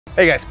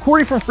Hey guys,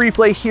 Corey from Free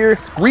Play here.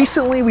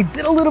 Recently, we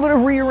did a little bit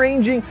of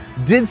rearranging,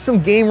 did some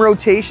game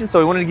rotation,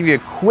 so I wanted to give you a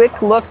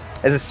quick look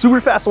as a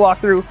super fast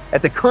walkthrough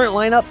at the current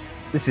lineup.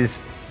 This is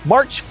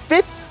March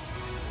 5th,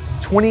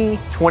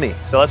 2020.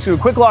 So let's do a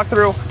quick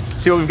walkthrough,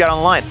 see what we've got on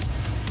the line.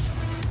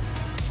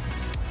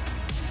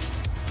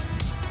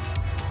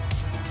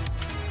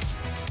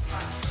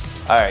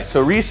 All right,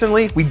 so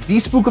recently we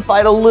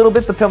despookified a little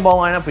bit the pinball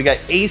lineup. We got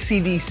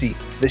AC/DC,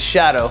 The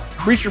Shadow,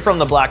 Creature from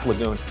the Black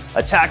Lagoon,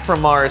 Attack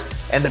from Mars,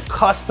 and the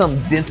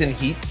custom Denton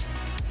Heat.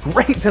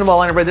 Great pinball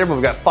lineup right there, but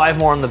we've got 5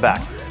 more on the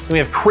back. Then we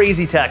have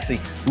Crazy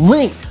Taxi,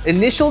 linked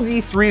initial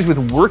D3s with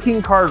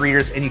working card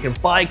readers, and you can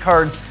buy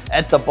cards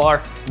at the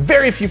bar.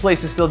 Very few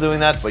places still doing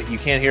that, but you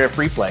can here at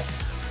Free Play.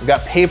 We've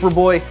got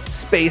Paperboy,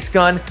 Space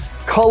Gun,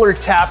 Color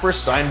Tapper,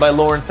 signed by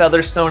Lauren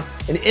Featherstone,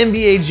 an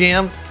NBA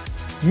Jam,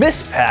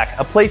 Miss Pack,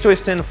 a Play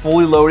Choice 10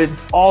 fully loaded,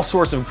 all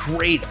sorts of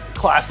great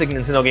classic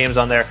Nintendo games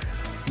on there.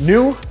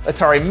 New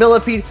Atari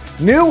Millipede,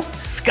 new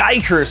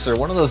Sky Cursor,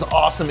 one of those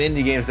awesome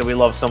indie games that we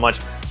love so much.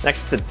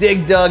 Next to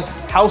Dig Dug,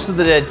 House of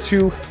the Dead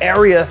 2,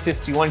 Area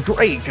 51,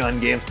 great gun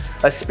games.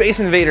 A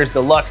Space Invaders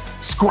Deluxe,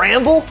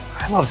 Scramble,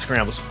 I love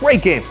Scrambles,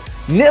 great game.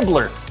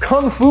 Nibbler,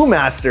 Kung Fu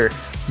Master,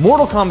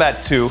 Mortal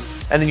Kombat 2,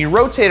 and then you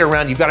rotate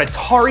around, you've got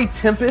Atari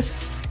Tempest,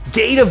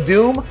 Gate of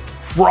Doom,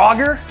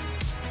 Frogger.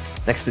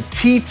 Next to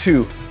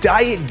T2,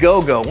 Diet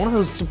Go-Go, one of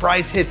those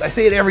surprise hits. I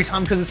say it every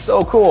time because it's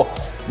so cool.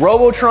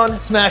 Robotron,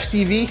 Smash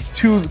TV,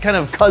 2 kind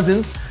of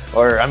cousins,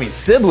 or I mean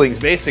siblings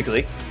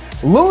basically.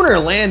 Lunar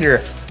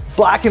Lander,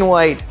 black and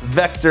white,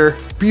 Vector,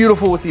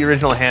 beautiful with the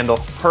original handle,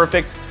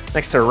 perfect.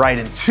 Next to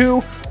Raiden 2,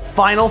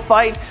 Final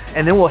Fight,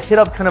 and then we'll hit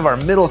up kind of our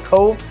middle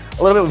cove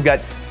a little bit. We've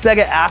got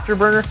Sega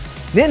Afterburner,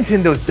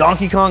 Nintendo's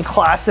Donkey Kong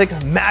Classic,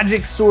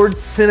 Magic Sword,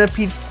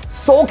 Centipede,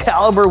 Soul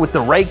Calibur with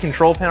the right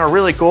control panel,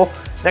 really cool.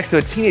 Next to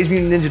a Teenage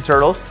Mutant Ninja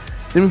Turtles.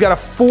 Then we've got a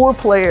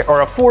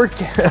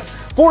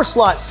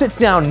 4-slot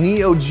sit-down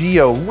Neo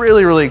Geo,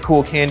 really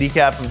cool candy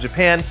cap from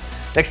Japan.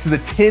 Next to the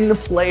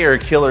 10-player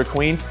Killer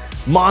Queen,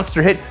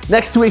 monster hit.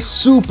 Next to a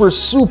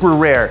super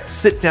rare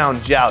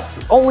sit-down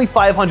Joust. Only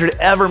 500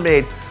 ever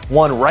made,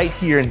 one right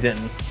here in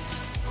Denton.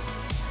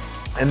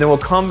 And then we'll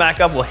come back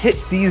up, we'll hit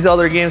these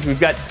other games. We've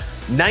got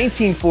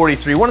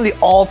 1943, one of the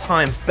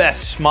all-time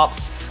best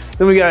shmups.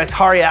 Then we got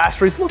Atari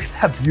Asteroids, look at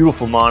that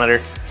beautiful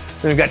monitor.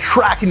 Then we've got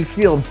Track and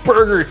Field,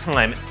 Burger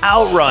Time,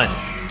 Outrun.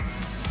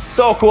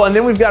 So cool. And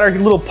then we've got our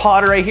little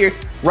pod right here.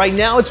 Right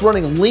now it's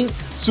running Linked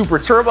Super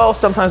Turbo.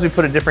 Sometimes we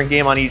put a different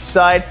game on each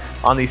side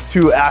on these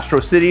 2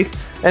 Astro Cities.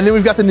 And then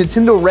we've got the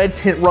Nintendo Red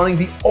Tent running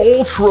the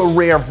ultra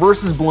rare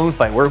versus balloon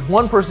fight, where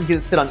one person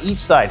can sit on each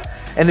side.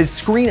 And the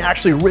screen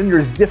actually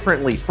renders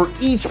differently for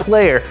each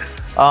player.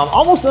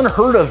 Almost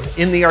unheard of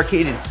in the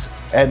arcades.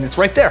 And it's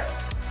right there.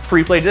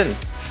 Free Play Denton.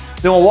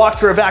 Then we'll walk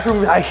through our back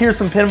room. I hear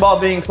some pinball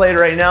being played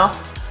right now.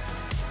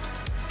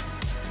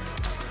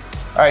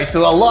 All right,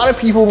 so a lot of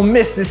people will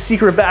miss this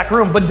secret back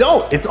room, but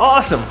don't, it's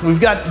awesome.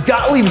 We've got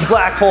Gottlieb's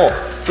Black Hole.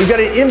 We've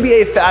got an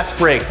NBA Fast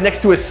Break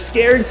next to a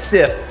Scared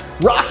Stiff,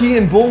 Rocky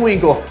and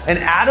Bullwinkle, and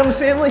Addams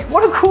Family.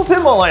 What a cool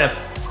pinball lineup.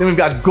 Then we've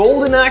got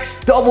Golden Axe,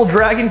 Double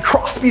Dragon,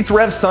 Crossbeats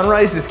Rev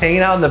Sunrise just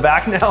hanging out in the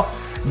back now,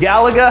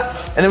 Galaga,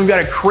 and then we've got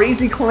a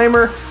Crazy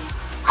Climber,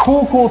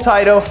 cool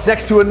Taito,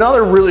 next to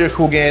another really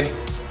cool game,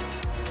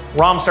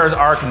 Romstar's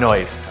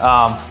Arkanoid.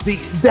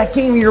 That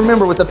game you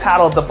remember with the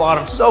paddle at the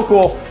bottom, so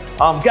cool.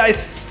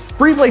 Guys,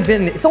 Free Play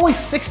Denton, it's only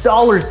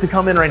 $6 to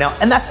come in right now,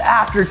 and that's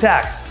after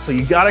tax. So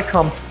you gotta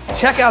come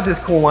check out this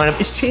cool lineup.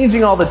 It's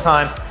changing all the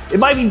time. It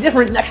might be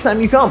different next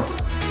time you come.